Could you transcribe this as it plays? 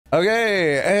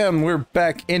Okay, and we're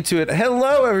back into it.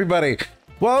 Hello, everybody.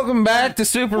 Welcome back to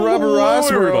Super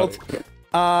RubberRoss World.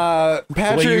 Patrick,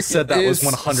 the way you said that was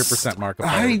 100%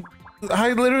 Markiplier.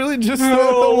 I literally just said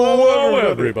hello,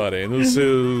 everybody. This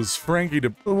is Frankie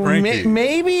to Frankie.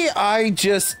 Maybe I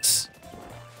just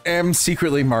am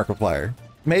secretly Markiplier.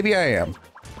 Maybe I am.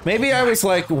 Maybe I was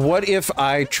like, what if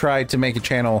I tried to make a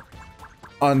channel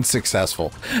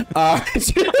unsuccessful?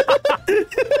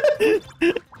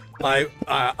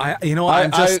 You know,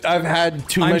 I've had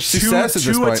too much success at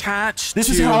this point. Attached this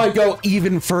is how I go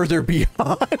even further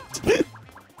beyond.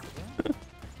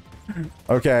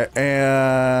 Okay,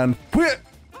 and quit.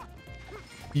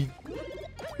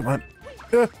 Come on.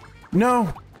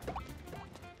 No.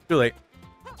 Too late.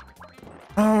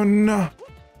 Oh no.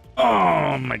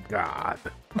 Oh my god.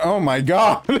 Oh my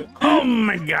god. Oh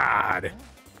my god.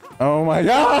 Oh my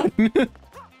god.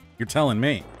 You're telling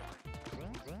me.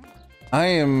 I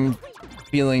am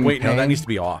feeling Wait, pain. no, that needs to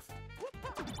be off.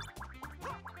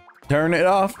 Turn it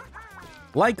off.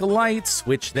 Like a light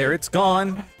switch, there it's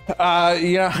gone.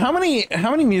 Yeah, how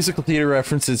many musical theater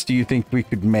references do you think we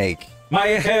could make? My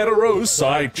hetero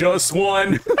side just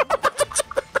won.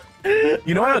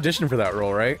 You know I auditioned for that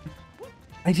role, right?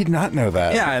 I did not know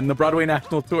that. Yeah, in the Broadway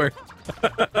National Tour.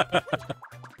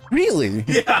 Really?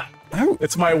 Yeah. Oh.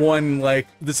 It's my one, like,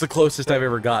 this is the closest I've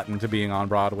ever gotten to being on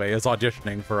Broadway, is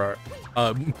auditioning for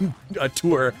a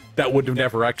tour that would have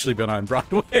never actually been on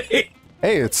Broadway.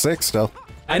 Hey, it's sick still.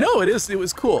 I know, it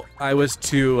was cool. I was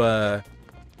too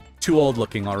old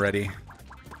looking already.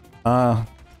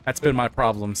 That's been my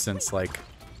problem since, like,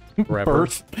 forever.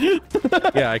 Birth.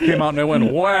 Yeah, I came out and I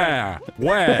went, wah,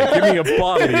 wah, give me a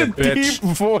bottle, you bitch.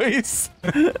 Deep voice.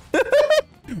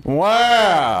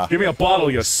 Wow. Give me a bottle,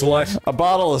 you slut. A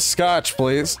bottle of scotch,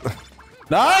 please.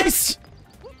 Nice!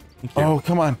 Oh,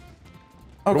 come on.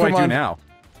 Oh, what do come I on. do now?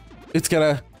 It's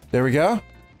gonna... There we go.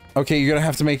 Okay, you're gonna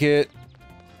have to make it...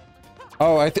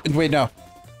 Oh, wait, no.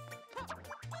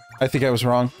 I think I was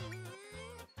wrong.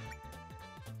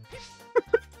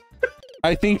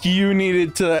 I think you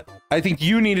needed to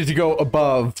go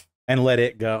above. And let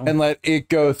it go. And let it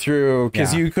go through,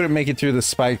 because Yeah. you couldn't make it through the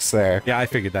spikes there. Yeah, I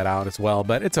figured that out as well,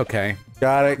 but it's okay.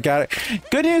 Got it, got it.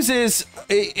 Good news is,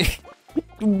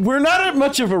 we're not at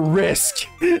much of a risk.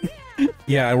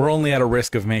 Yeah, we're only at a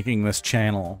risk of making this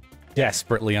channel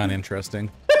desperately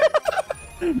uninteresting.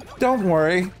 Don't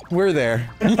worry, we're there.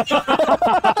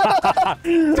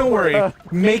 Don't worry,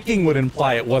 making would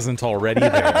imply it wasn't already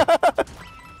there.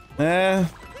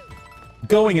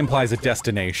 Going implies a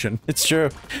destination. It's true.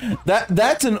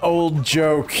 That's an old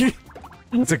joke.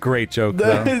 It's a great joke,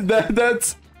 though.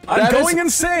 I'm going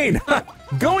insane!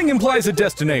 Going implies a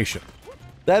destination.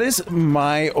 That is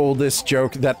my oldest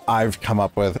joke that I've come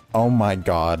up with. Oh my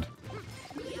god.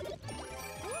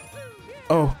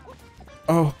 Oh.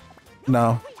 Oh.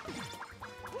 No.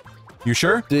 You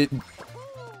sure? Nope.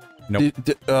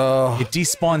 It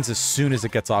despawns as soon as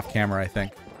it gets off camera, I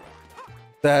think.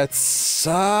 That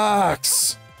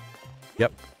sucks.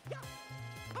 Yep.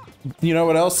 You know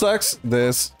what else sucks?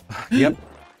 This. Yep.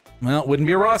 Well, it wouldn't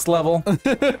be a Ross level.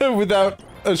 Without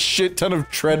a shit ton of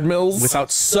treadmills. Without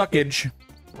suckage.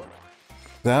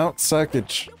 Without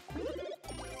suckage.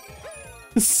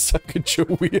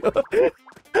 Suckage-a-wheel.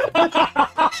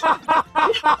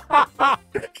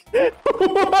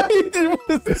 Why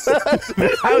was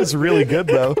that? That was really good,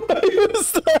 though. Why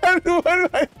was that what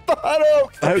I thought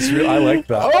of? That was I like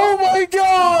that. Oh my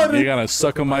god! You gotta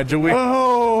suck on my joey.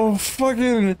 Oh,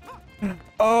 fucking...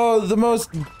 Oh, one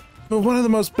of the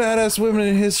most badass women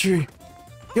in history.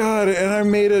 God, and I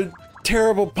made a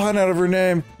terrible pun out of her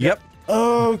name. Yep.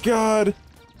 Oh, God.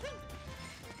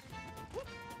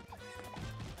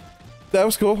 That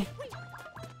was cool.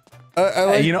 I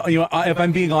like you know, if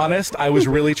I'm being honest, I was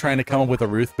really trying to come up with a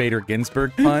Ruth Bader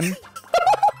Ginsburg pun.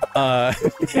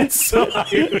 And so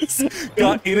I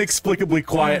got inexplicably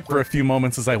quiet for a few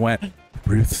moments as I went,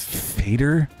 Ruth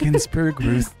Bader Ginsburg?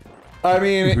 Ruth... I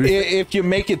mean, if you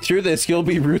make it through this, you'll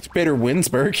be Ruth Bader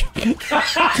Winsburg.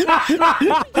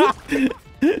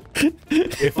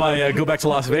 If I go back to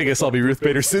Las Vegas, I'll be Ruth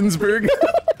Bader Sinsberg.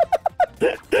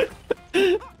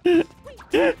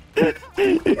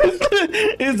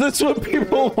 Is this what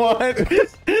people want?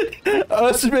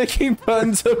 Us making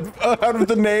puns out of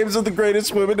the names of the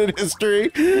greatest women in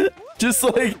history? Just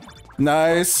like,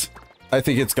 nice. I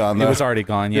think it's gone, though. It was already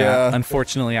gone, yeah.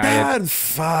 Unfortunately,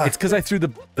 fuck. It's because I threw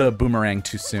the boomerang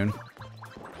too soon.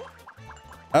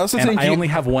 I also think I only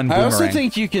have one boomerang. I also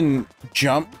think you can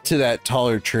jump to that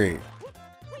taller tree.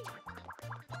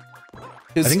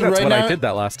 I think that's what I did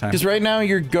that last time. Because right now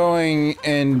you're going,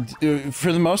 and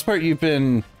for the most part you've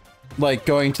been like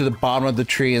going to the bottom of the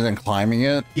tree and then climbing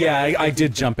it? Yeah, I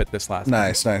did jump at this last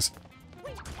Nice, nice.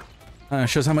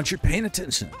 Shows how much you're paying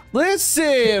attention.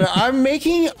 Listen, I'm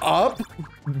making up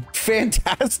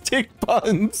fantastic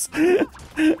puns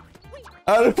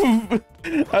out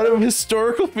of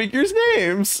historical figures'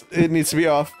 names. It needs to be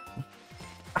off.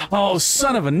 Oh,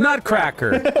 son of a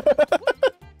nutcracker!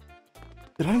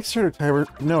 Did I start a timer?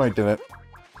 No, I didn't.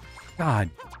 God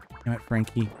damn it,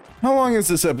 Frankie. How long has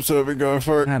this episode been going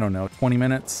for? I don't know, 20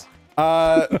 minutes?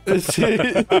 Well,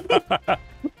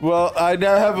 I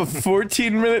now have a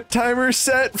 14-minute timer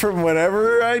set from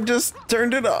whenever I just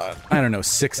turned it on. I don't know,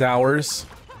 6 hours?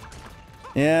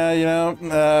 Yeah, you know,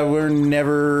 we're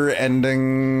never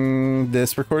ending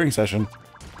this recording session.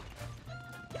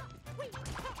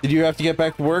 Did you have to get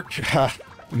back to work?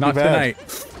 Not tonight.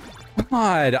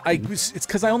 God, it's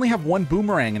because I only have one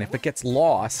boomerang, and if it gets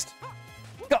lost...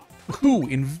 God, who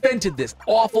invented this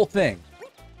awful thing?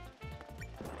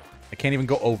 I can't even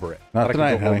go over it. Not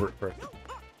tonight, honey. Over it first.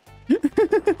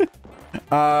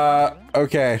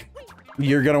 Okay.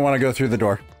 You're gonna want to go through the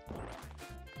door.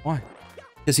 Why?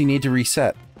 Because you need to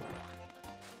reset.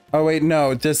 Oh wait,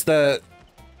 no, just those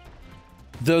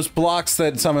blocks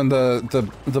that summon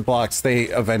the blocks, they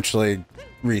eventually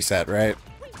reset, right?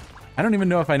 I don't even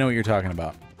know if I know what you're talking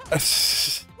about.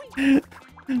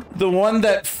 The one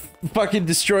that fucking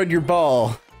destroyed your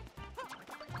ball.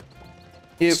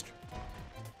 It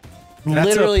That's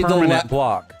literally a permanent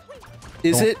block.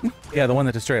 Is it? Yeah, the one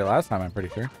that destroyed it last time, I'm pretty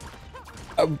sure.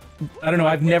 I don't know,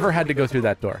 I've never had to go through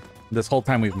that door. This whole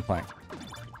time we've been playing.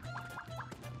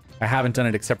 I haven't done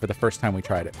it except for the first time we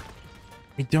tried it.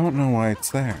 I don't know why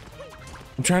it's there.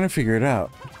 I'm trying to figure it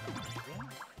out.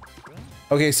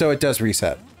 Okay, so it does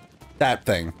reset. That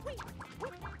thing.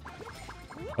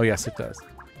 Oh yes, it does.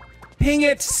 Dang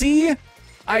it! See,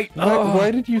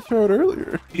 Why did you throw it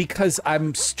earlier? Because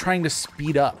I'm trying to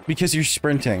speed up. Because you're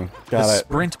sprinting. Got The it.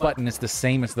 sprint button is the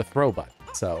same as the throw button,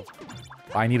 so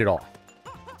I need it all.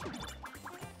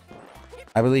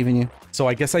 I believe in you. So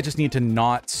I guess I just need to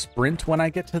not sprint when I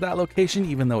get to that location,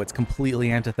 even though it's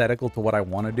completely antithetical to what I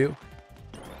want to do.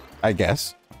 I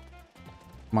guess.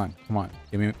 Come on, come on,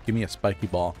 give me a spiky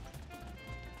ball.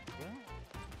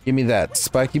 Give me that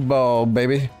spiky ball,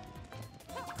 baby.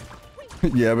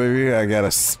 Yeah, baby, I got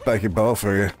a spiky ball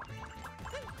for you.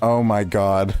 Oh my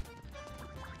god.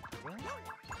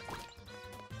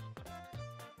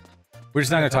 We're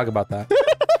just not gonna talk about that.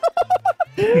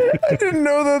 I didn't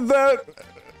know that.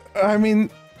 I mean,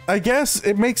 I guess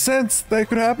it makes sense that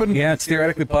could happen. Yeah, it's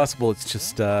theoretically possible. It's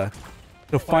just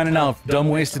finding out dumb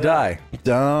ways to die.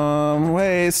 Dumb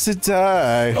ways to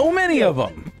die. So many of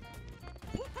them.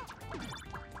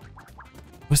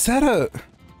 Was that a...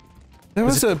 That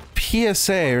was a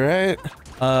PSA, right?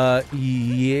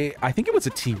 Yeah, I think it was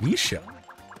a TV show.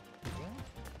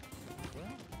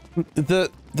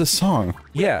 The song.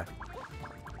 Yeah.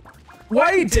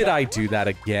 Why did I do that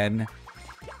again?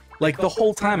 Like, the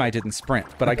whole time I didn't sprint,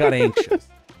 but I got anxious.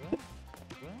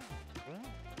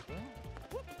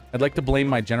 I'd like to blame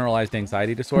my generalized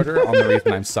anxiety disorder on the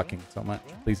reason I'm sucking so much.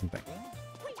 Please and thank you.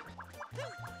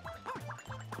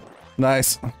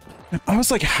 Nice. I was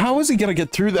like, how is he gonna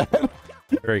get through that?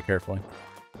 Very carefully.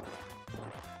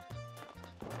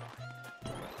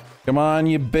 Come on,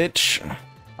 you bitch. All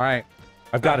right.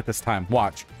 I've got it this time.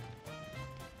 Watch.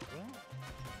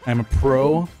 I'm a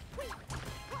pro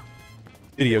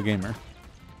video gamer.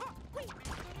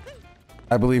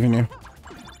 I believe in you.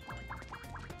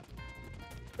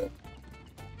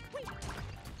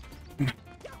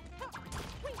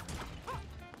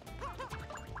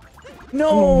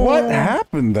 No! What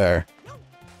happened there?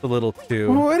 A little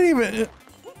too... What even?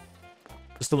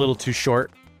 Just a little too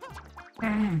short.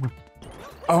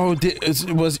 Oh,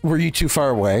 were you too far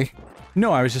away?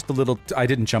 No, I was just a little... I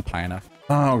didn't jump high enough.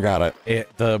 Oh, got it.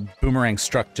 The boomerang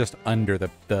struck just under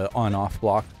the on-off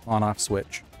block, on-off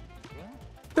switch.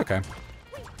 It's okay.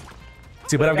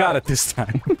 See, but I've got it this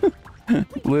time.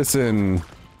 Listen.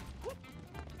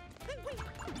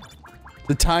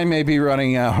 The time may be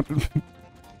running out,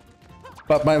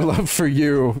 but my love for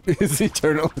you is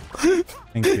eternal.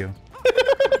 Thank you.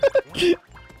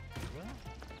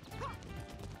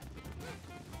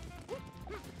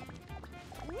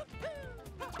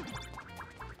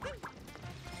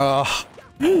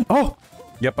 Oh!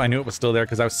 Yep, I knew it was still there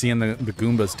because I was seeing the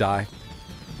Goombas die.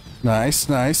 Nice,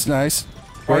 nice, nice.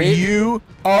 Are Wait. you?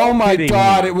 Oh my kidding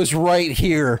god, me? it was right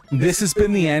here. This has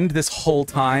been the end this whole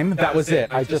time. That was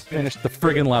it. I just finished the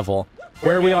friggin' level.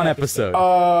 Where are we on episode?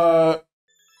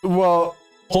 Well,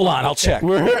 hold on, I'll check.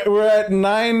 we're at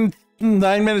 9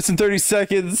 minutes and 30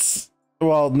 seconds.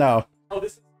 Well, no. Oh,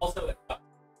 this is also it.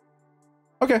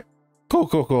 Okay.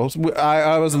 Cool.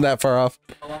 I wasn't that far off.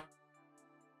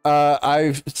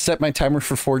 I've set my timer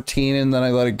for 14 and then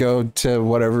I let it go to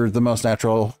whatever the most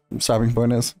natural stopping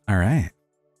point is. All right.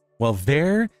 Well,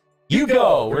 there you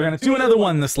go. We're going to do another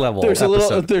one this level. There's a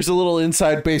little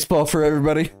inside baseball for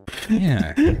everybody.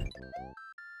 Yeah.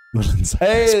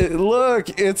 Hey,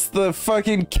 look, it's the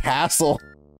fucking castle.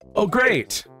 Oh,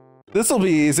 great. This'll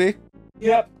be easy.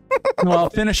 Yep. Well, I'll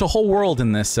finish a whole world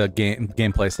in this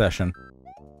gameplay session.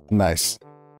 Nice.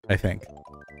 I think.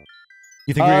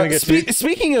 You think we're gonna get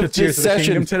speaking of this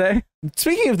session today?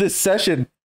 Speaking of this session,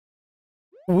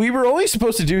 we were only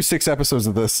supposed to do 6 episodes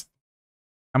of this.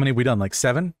 How many have we done? Like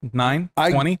 7, 9,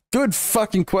 20? Good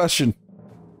fucking question.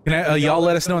 Can y'all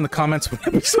let us know in the comments what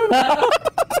episode?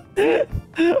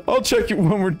 I'll check it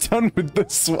when we're done with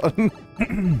this one.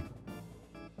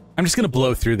 I'm just gonna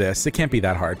blow through this. It can't be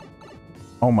that hard.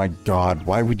 Oh my god,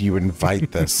 why would you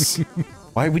invite this?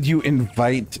 Why would you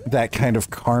invite that kind of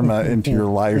karma into your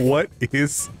life? What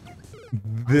is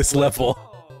this level?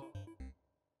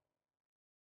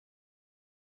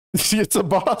 It's a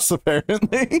boss,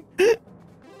 apparently.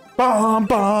 Bomb,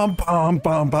 bomb, bomb,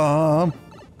 bomb, bomb.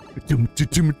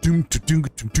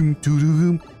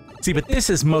 See, but this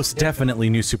is most definitely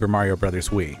New Super Mario Brothers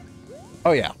Wii.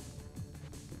 Oh, yeah.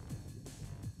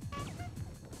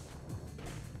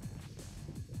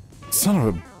 Son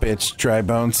of a bitch, Dry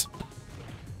Bones.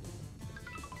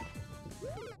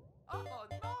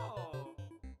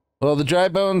 Well, the Dry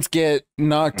Bones get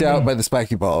knocked out by the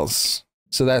spiky balls,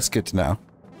 so that's good to know.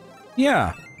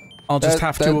 Yeah. I'll just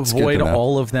have to avoid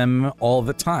all of them all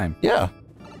the time. Yeah.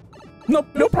 No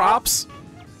props.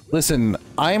 Listen,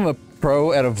 I'm a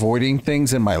pro at avoiding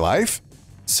things in my life,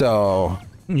 so...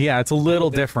 Yeah, it's a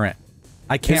little different.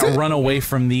 I can't run away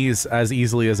from these as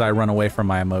easily as I run away from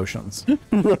my emotions.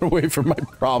 Run away from my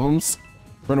problems.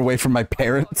 Run away from my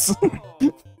parents.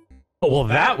 Oh, well,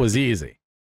 that was easy.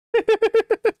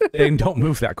 They don't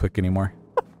move that quick anymore.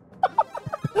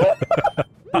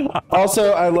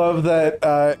 Also, I love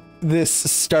that this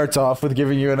starts off with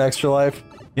giving you an extra life.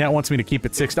 Yeah, it wants me to keep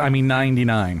it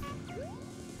 99.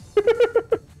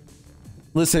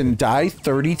 Listen, die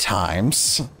 30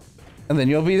 times, and then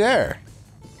you'll be there.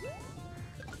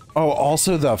 Oh,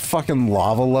 also the fucking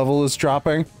lava level is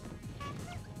dropping.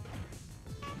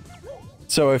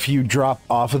 So if you drop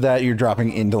off of that, you're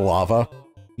dropping into lava.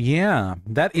 Yeah,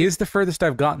 that is the furthest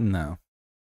I've gotten, though.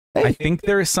 Hey. I think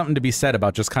there is something to be said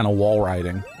about just kind of wall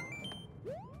riding.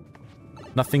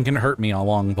 Nothing can hurt me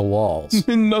along the walls.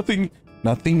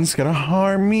 Nothing's gonna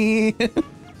harm me.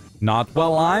 Not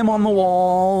while I'm on the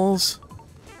walls.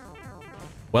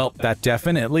 Well, that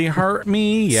definitely hurt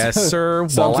me. Yes, sir.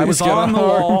 While I was on the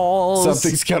walls.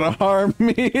 Something's gonna harm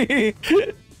me.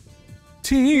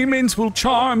 Demons will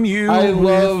charm you. I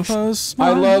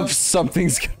love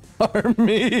something's gonna harm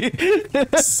me.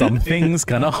 Something's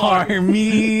gonna harm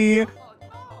me.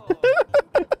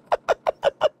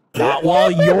 Not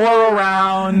while you're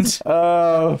around.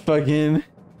 Oh, fucking.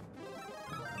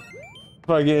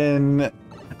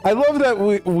 I love that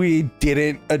we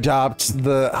didn't adopt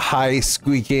the high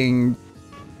squeaking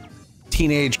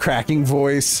teenage cracking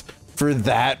voice for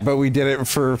that, but we did it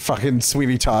for fucking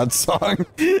Sweetie Todd's song.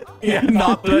 Yeah,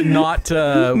 not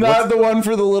the one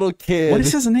for the little kid. What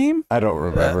is his name? I don't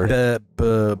remember.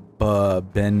 Barber?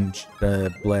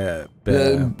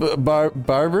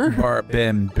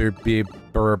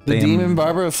 The Demon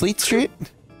Barber of Fleet Street?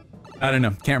 I don't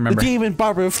know. Can't remember. The Demon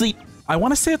Barber of Fleet. I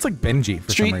want to say it's like Benji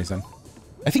for some reason.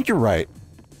 I think you're right.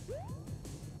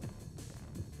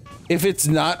 If it's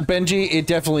not Benji, it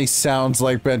definitely sounds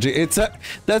like Benji.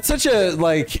 That's such a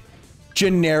like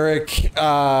generic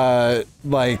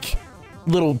like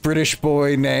little British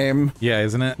boy name. Yeah,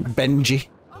 isn't it? Benji.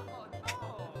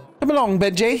 Come along,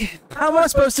 Benji. How am I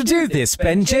supposed to do this,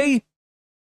 Benji?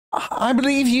 I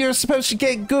believe you're supposed to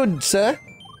get good, sir.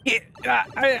 Would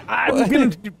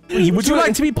you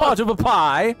like to be part of a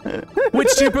pie?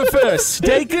 Which do you prefer,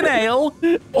 steak and ale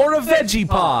or a veggie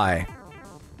pie?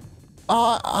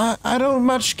 I don't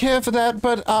much care for that,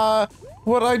 but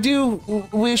what I do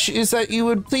wish is that you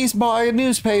would please buy a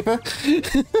newspaper.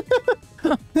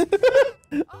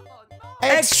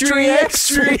 Extra.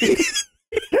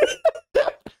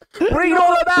 Read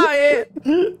all about it.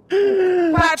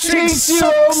 Patrick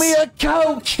sucks. Me a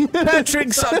Coke.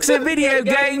 Patrick sucks at video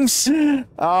games. We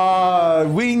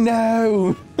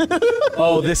know.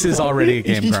 Oh, this is already a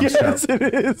Game Grumps joke. Yes, it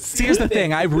is. See, here's the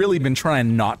thing. I've really been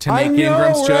trying not to make Game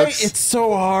Grumps jokes. It's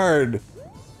so hard.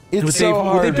 It's so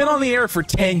hard. They've been on the air for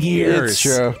 10 years. It's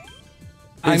true.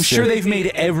 I'm sure they've made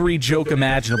every joke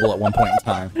imaginable at one point in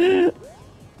time.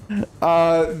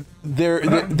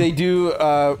 They do.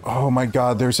 Oh my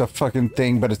God, there's a fucking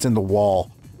thing, but it's in the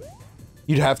wall.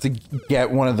 You'd have to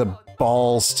get one of the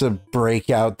balls to break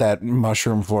out that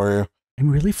mushroom for you. I'm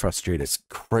really frustrated. It's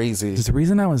crazy. There's a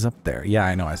reason I was up there. Yeah,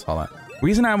 I know. I saw that. The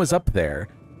reason I was up there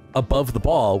above the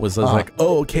ball was I was like,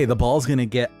 oh, okay, the ball's going to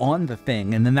get on the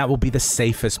thing, and then that will be the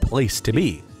safest place to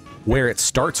be, where it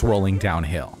starts rolling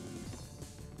downhill.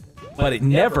 But it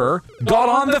never got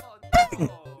on the thing.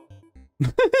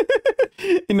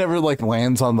 It never, like,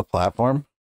 lands on the platform?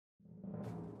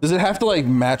 Does it have to, like,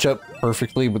 match up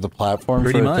perfectly with the platform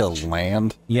Pretty for much. it to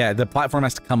land? Yeah, the platform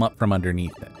has to come up from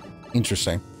underneath it.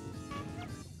 Interesting.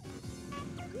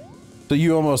 So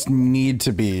you almost need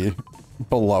to be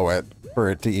below it for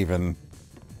it to even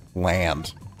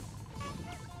land.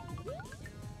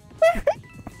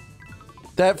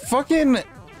 That fucking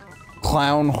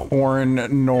clown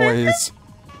horn noise.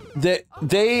 They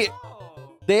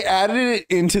added it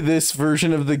into this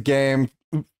version of the game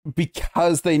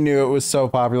because they knew it was so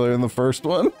popular in the first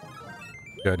one.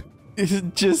 Good. It's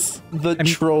just the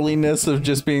trolliness of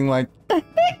just being like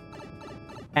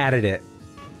Added it.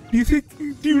 Do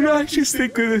you not just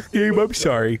think of this game? I'm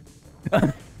sorry.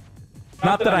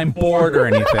 Not that I'm bored or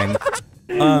anything.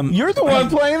 you're the one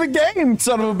playing the game,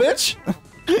 son of a bitch.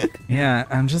 Yeah,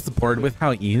 I'm just bored with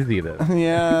how easy it is.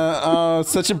 Yeah, oh,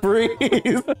 such a breeze.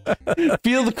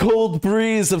 Feel the cold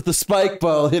breeze of the spike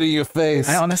ball hitting your face.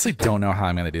 I honestly don't know how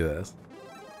I'm gonna do this.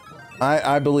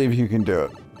 I believe you can do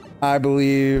it. I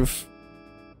believe.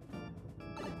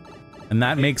 And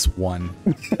that makes one.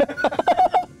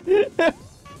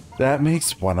 That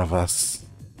makes one of us.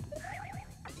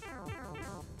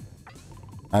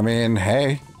 I mean,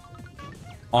 hey.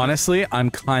 Honestly,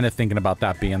 I'm kind of thinking about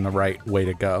that being the right way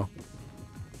to go.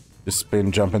 Just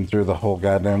been jumping through the whole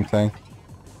goddamn thing.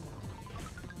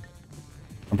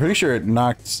 I'm pretty sure it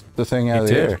knocked the thing out of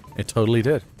the air. It totally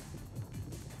did.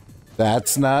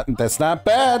 That's not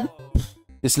bad.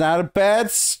 It's not a bad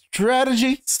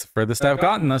strategy. It's the furthest I've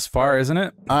gotten thus far, isn't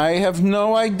it? I have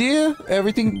no idea.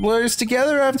 Everything blurs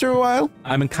together after a while.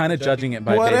 I'm kind of judging it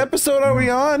by What episode are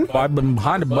we on? I've been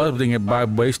kind of buzzing it by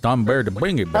based on bear to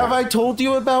bring it back. Have I told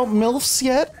you about MILFs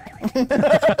yet?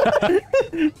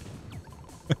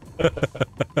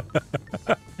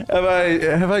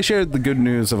 Have I shared the good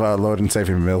news of our Lord and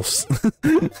Savior MILFs?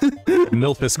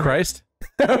 Milfus Christ?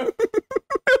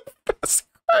 Jesus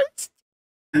Christ.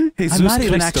 Jesus I'm not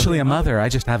even Christo. actually a mother, I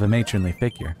just have a matronly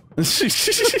figure.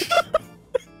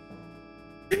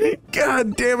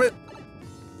 God damn it.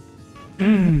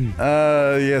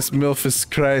 Yes,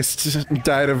 Milfus Christ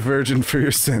died a virgin for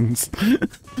your sins.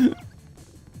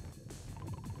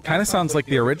 Kind of sounds like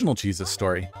the original Jesus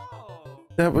story.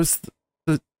 That was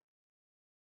the...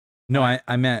 No,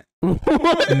 I meant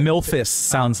Milfus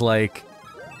sounds like...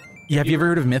 Yeah, have you ever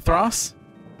heard of Mithras?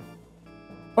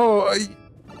 Oh,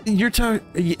 you're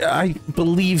talking... I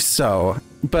believe so.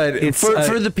 But It's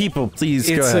for the people, please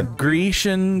go It's ahead. a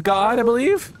Grecian god, I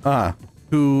believe,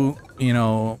 who, you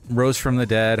know, rose from the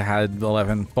dead, had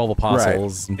 12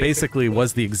 apostles, and basically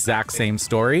was the exact same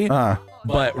story,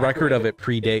 but record of it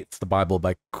predates the Bible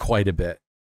by quite a bit.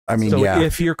 I mean, So yeah.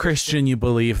 if you're Christian, you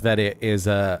believe that it is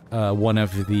one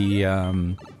of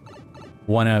the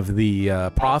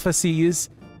prophecies,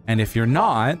 and if you're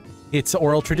not, it's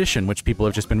oral tradition, which people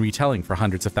have just been retelling for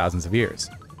hundreds of thousands of years.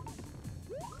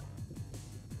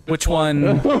 Which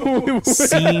one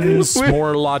seems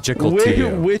more logical to you?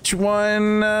 Which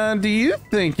one do you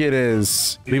think it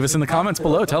is? Leave us in the comments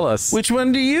below. Tell us. Which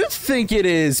one do you think it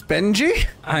is, Benji?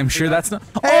 I'm sure that's not.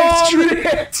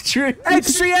 Extra!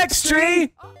 Extra!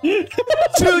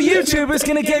 Two YouTubers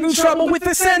gonna get in trouble with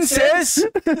the censors.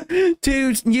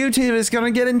 Two YouTubers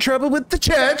gonna get in trouble with the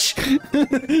church.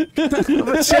 The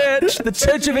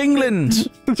Church of England.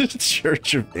 The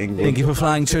Church of England. Thank you for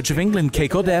flying Church of England,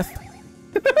 cake or death.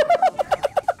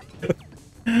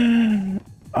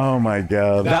 Oh my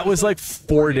god. That was like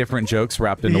 4 different jokes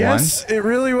wrapped into one. Yes, it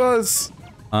really was.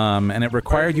 And it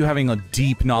required you having a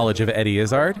deep knowledge of Eddie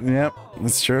Izzard. Yep,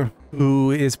 that's true. Who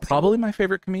is probably my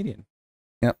favorite comedian.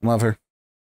 Yep, love her.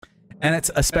 And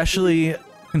it's especially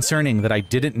concerning that I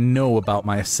didn't know about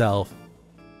myself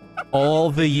all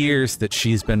the years that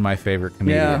she's been my favorite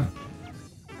comedian.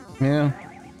 Yeah.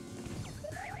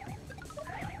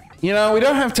 You know, we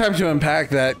don't have time to unpack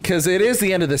that because it is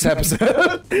the end of this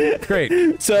episode.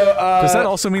 Great. So, does that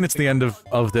also mean it's the end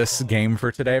of this game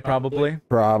for today, probably?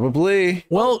 Probably.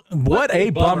 Well, what a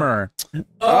bummer.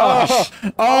 Oh,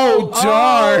 darn.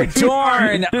 Oh,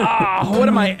 darn. What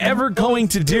am I ever going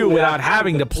to do without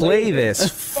having to play this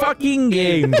fucking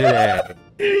game today?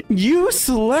 You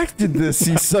selected this,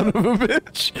 you son of a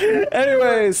bitch.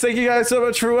 Anyways, thank you guys so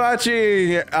much for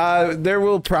watching. There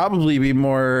will probably be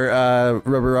more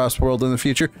RubberRoss World in the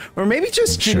future, or maybe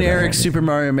just generic Super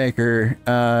Mario Maker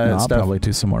I'll stuff. probably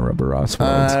do some more RubberRoss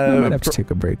Worlds. I might have to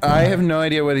take a break. I have no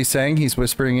idea what he's saying. He's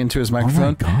whispering into his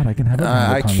microphone. Oh my god, I can have a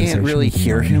I can't really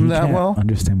hear him that well.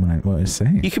 Understand what I was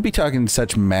saying. He could be talking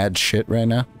such mad shit right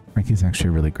now. Frankie's actually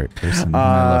a really great person. And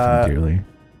I love him dearly.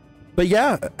 But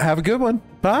yeah, have a good one.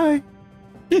 Bye.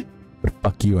 But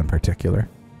fuck you in particular.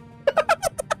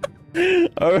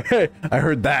 Okay, I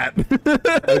heard that.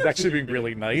 I was actually being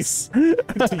really nice to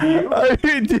you. But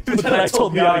then I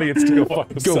told the audience to go fuck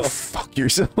themselves. Go fuck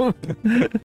yourself.